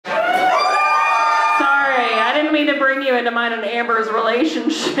bring you into mine and Amber's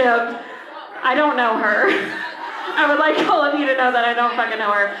relationship. I don't know her. I would like all of you to know that I don't fucking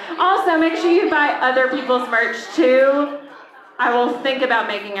know her. Also, make sure you buy other people's merch too. I will think about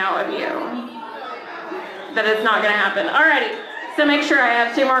making out with you. But it's not gonna happen. Alrighty, so make sure I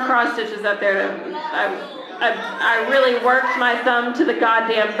have 2 more cross stitches up there. I really worked my thumb to the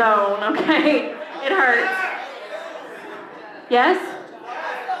goddamn bone, okay? It hurts. Yes?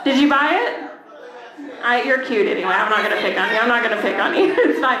 Did you buy it? You're cute anyway. I'm not gonna pick on you.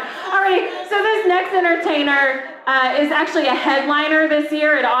 It's fine. Alrighty, so this next entertainer is actually a headliner this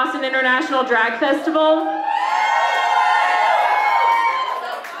year at Austin International Drag Festival.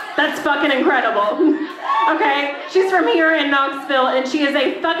 That's fucking incredible. Okay, she's from here in Knoxville, and she is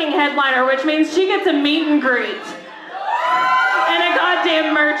a fucking headliner, which means she gets a meet and greet and a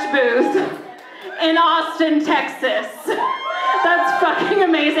goddamn merch booth in Austin, Texas. That's fucking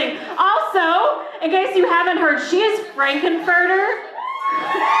amazing. Also, in case you haven't heard, she is Frankenfurter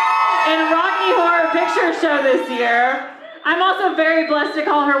in Rocky Horror Picture Show this year. I'm also very blessed to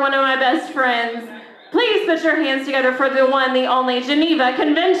call her one of my best friends. Please put your hands together for the one, the only Geneva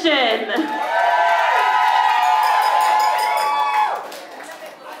Convention.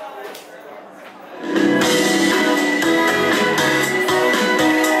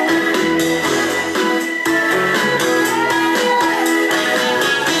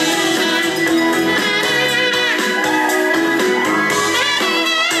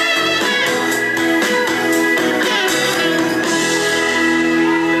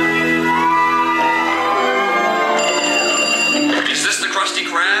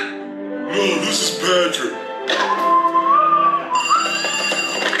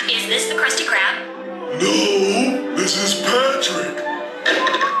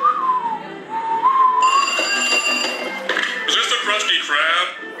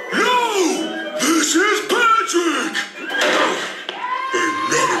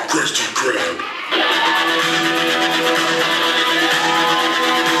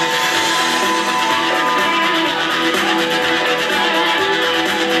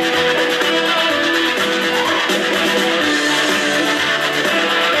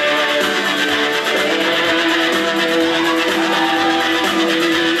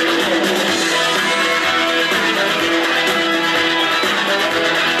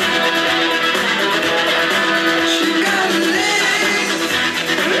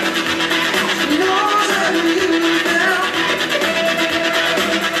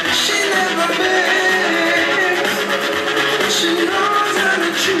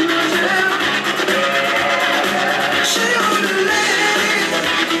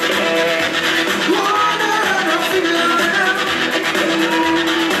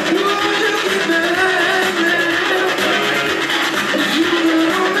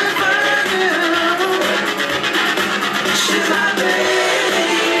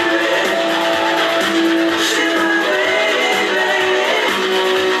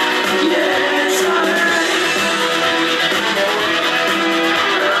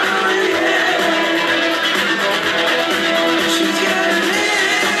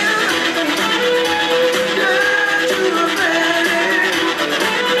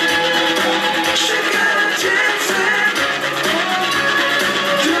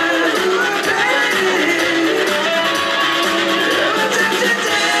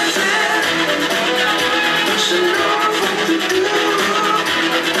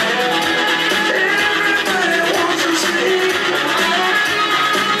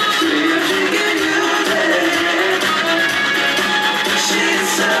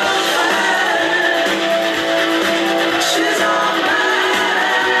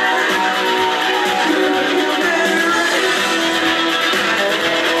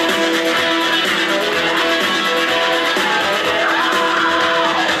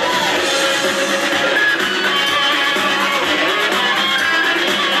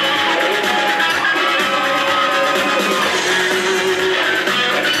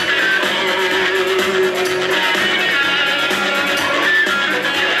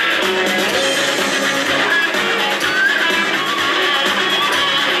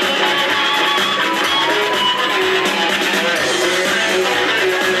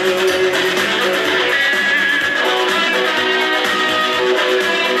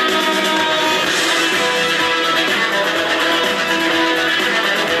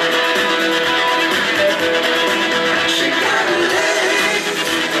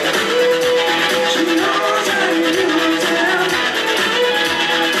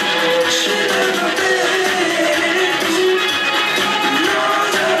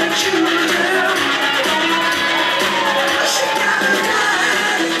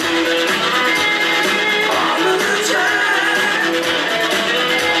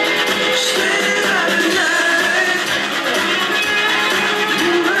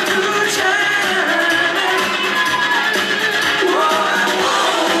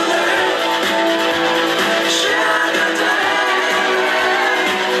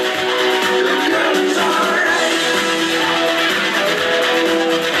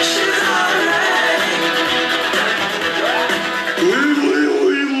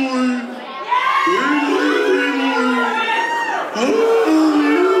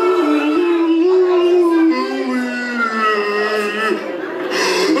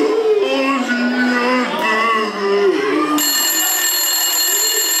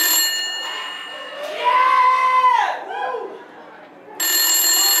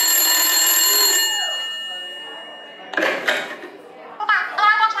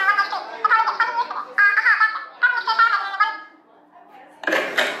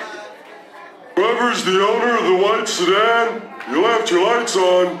 Whoever's the owner of the white sedan, you left your lights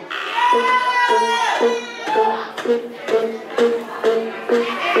on.